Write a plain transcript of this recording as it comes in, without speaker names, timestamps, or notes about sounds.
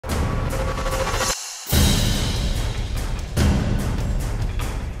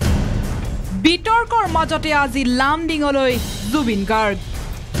বিহুৰ মাজতে আজি লামডিঙলৈ জুবিন গাৰ্গ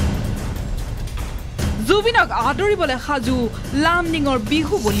জুবিনক আদৰিবলৈ সাজু লামডিঙৰ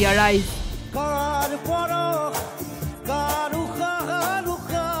বিহু বলিয়া ৰাইজ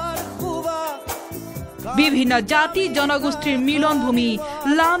বিভিন্ন জাতি জনগোষ্ঠীৰ মিলনভূমি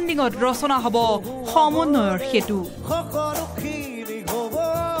লামডিঙত ৰচনা হ'ব সমন্বয়ৰ সেতু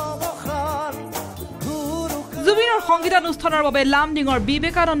জুবিনৰ সংগীতানুষ্ঠানৰ বাবে লামডিঙৰ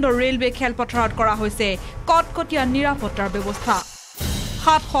বিবেকানন্দ ৰেলৱে খেলপথাৰত কৰা হৈছে কটকটীয়া নিৰাপত্তাৰ ব্যৱস্থা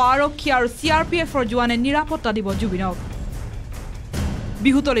 700 আৰক্ষী আৰু CRPFৰ জোৱানে নিৰাপত্তা দিব জুবিনক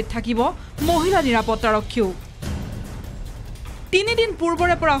বিহুতলিত থাকিব মহিলা নিৰাপত্তাৰক্ষীও 3 দিন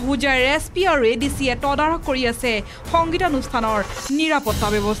পূৰ্বৰে পৰা হুজাই SP আৰু ADCয়ে তদাৰক কৰি আছে সংগীতানুষ্ঠানৰ নিৰাপত্তা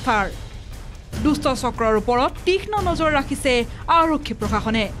ব্যৱস্থাৰ দুষ্ট চক্ৰৰ ওপৰত তীক্ষ্ণ নজৰ ৰাখিছে আৰক্ষী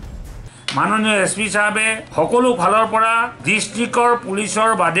প্ৰশাসনে মাননীয় SP সাহেবে সকলো ফালৰ পৰা ডিস্ট্ৰিক্টৰ পুলিচৰ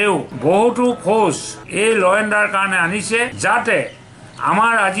বাদেও বহুতো ফোৰ্স এই ল এণ্ডৰ কাৰণে আনিছে যাতে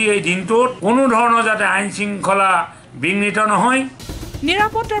আমাৰ আজি এই দিনটোত কোনো ধৰণৰ যাতে আইন শৃংখলা বিঘ্নিত নহয়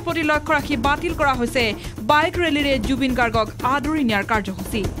নিৰাপত্তাৰ প্ৰতি লক্ষ্য ৰাখি বাতিল কৰা হৈছে বাইক ৰেলীৰে জুবিন গাৰ্গক আদৰি নিয়াৰ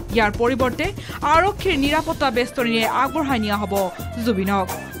কাৰ্যসূচী ইয়াৰ পৰিৱৰ্তে আৰক্ষীৰ নিৰাপত্তা বেষ্টনীৰে আগবঢ়াই নিয়া হ'ব জুবিনক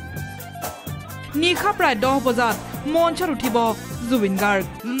নিশা প্ৰায় 10 বজাত মঞ্চত উঠিব জুবিন গাৰ্গ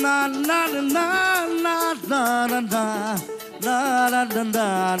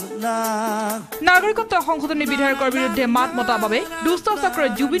নাগৰিকত্ব সংশোধনী বিধেয়কৰ বিৰুদ্ধে মাত মতাৰ বাবে দুষ্ট চক্ৰই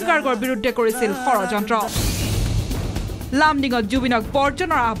জুবিন গাৰ্গৰ বিৰুদ্ধে কৰিছিল ষড়যন্ত্ৰ লামডিঙত জুবিনক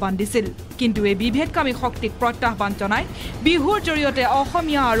বৰ্জনৰ আহ্বান দিছিল কিন্তু এই বিভেদকামী শক্তিক প্ৰত্যাহ্বান জনাই বিহুৰ জৰিয়তে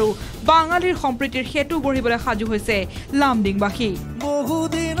অসমীয়া আৰু বাঙালীৰ সম্প্ৰীতিৰ সেতু গঢ়িবলৈ সাজু হৈছে লামডিংবাসী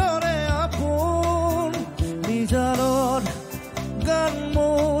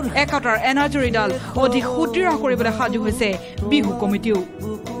একতাৰ এনাজৰীডাল অধিক সুদৃঢ় কৰিবলৈ সাজু হৈছে বিহু কমিটিও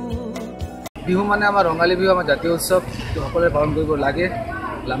বিহু মানে আমাৰ ৰঙালী বিহু আমাৰ জাতীয় উৎসৱ সকলোৱে পালন কৰিব লাগে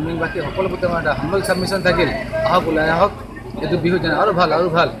লামডিংবাসী সকলো প্ৰতি আমাৰ এটা হাম্বল ছাবমিশ্যন থাকিল আহক ওলাই আহক এইটো বিহু যেন আৰু ভাল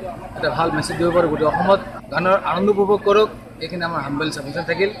এটা ভাল মেছেজ দিব পাৰোঁ গোটেই অসমত গানৰ আনন্দ উপভোগ কৰক এইখিনি আমাৰ হাম্বল ছাবমিশ্যন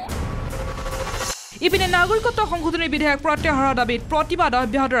থাকিল ইপিনে নাগৰিকত্ব সংশোধনী বিধেয়ক প্ৰত্যাহাৰৰ দাবীত প্ৰতিবাদ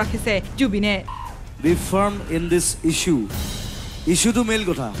অব্যাহত ৰাখিছে জুবিনে Be firm in this issue. Issue to mail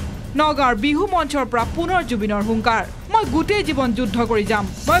kotha. নগাঁৱৰ বিহু মঞ্চৰ পৰা পুনৰ জুবিনৰ হুংকাৰ মই গোটেই জীৱন যুদ্ধ কৰি যাম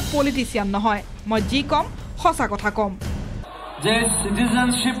মই পলিটিচিয়ান নহয় মই যি কম সঁচা কথা কম যে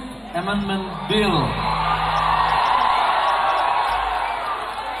সিটিজেনশিপ এমেন্ডমেন্ট বিল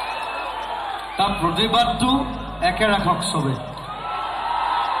তাৰ প্ৰতিবাদটো একে ৰাখক সবে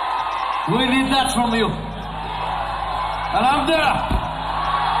We need that from you. And I'm there.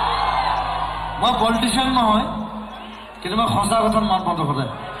 মই পলিটিচিয়ান নহয় কিন্তু মই সঁচা কথাত মাত মাতো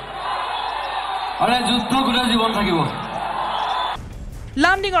সদায় আৰু যুদ্ধ গোটেই জীৱন থাকিব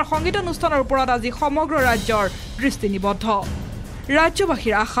লামডিঙৰ সংগীতানুষ্ঠানৰ ওপৰত আজি সমগ্ৰ ৰাজ্যৰ দৃষ্টি নিবদ্ধ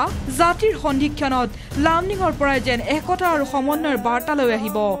ৰাজ্যবাসীৰ আশা জাতিৰ সন্ধিক্ষণত লামডিঙৰ পৰা যেন একতা আৰু সমন্বয়ৰ বাৰ্তা লৈ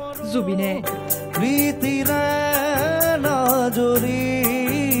আহিব জুবিনে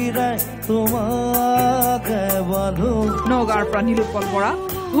নগাঁৱৰ পৰা নীলোৎপল বৰা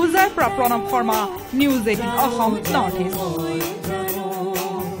হুজাইৰ পৰা Pranab Sharma news 18 Assam north east